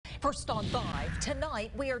First on 5,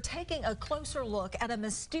 tonight we are taking a closer look at a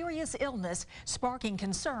mysterious illness sparking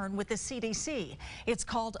concern with the CDC. It's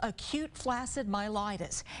called acute flaccid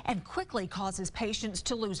myelitis and quickly causes patients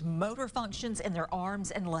to lose motor functions in their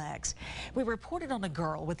arms and legs. We reported on a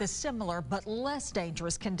girl with a similar but less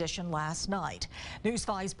dangerous condition last night. News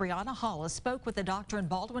 5's Brianna Hollis spoke with a doctor in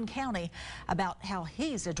Baldwin County about how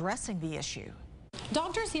he's addressing the issue.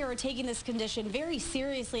 Doctors here are taking this condition very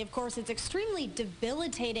seriously. Of course, it's extremely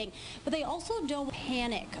debilitating, but they also don't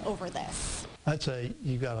panic over this. I'd say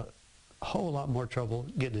you got a whole lot more trouble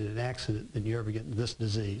getting in an accident than you ever get in this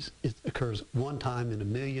disease. It occurs one time in a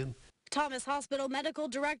million. Thomas Hospital Medical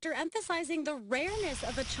Director emphasizing the rareness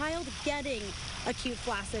of a child getting acute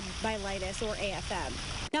flaccid myelitis, or AFM.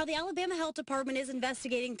 Now, the Alabama Health Department is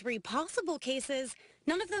investigating 3 possible cases.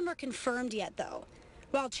 None of them are confirmed yet, though.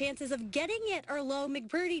 While chances of getting it are low,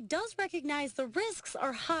 McBurney does recognize the risks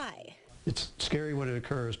are high. It's scary when it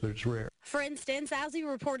occurs, but it's rare. For instance, as we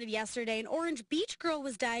reported yesterday, an Orange Beach girl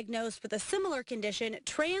was diagnosed with a similar condition,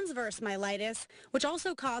 transverse myelitis, which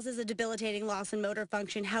also causes a debilitating loss in motor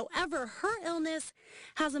function. However, her illness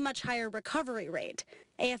has a much higher recovery rate.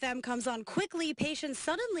 AFM comes on quickly. Patients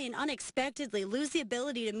suddenly and unexpectedly lose the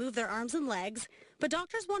ability to move their arms and legs, but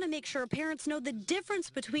doctors want to make sure parents know the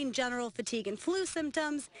difference between general fatigue and flu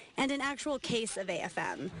symptoms and an actual case of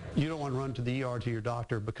AFM. You don't want to run to the ER to your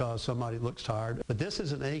doctor because somebody looks tired, but this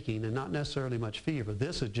isn't aching and not necessarily much fever.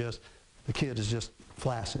 This is just, the kid is just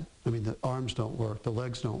flaccid. I mean, the arms don't work, the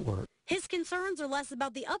legs don't work. His concerns are less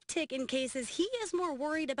about the uptick in cases. He is more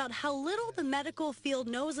worried about how little the medical field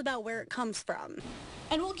knows about where it comes from.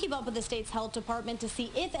 And we'll keep up with the state's health department to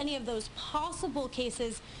see if any of those possible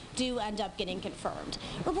cases do end up getting confirmed.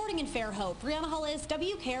 Reporting in Fairhope, Brianna Hollis,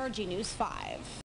 WKRG News 5.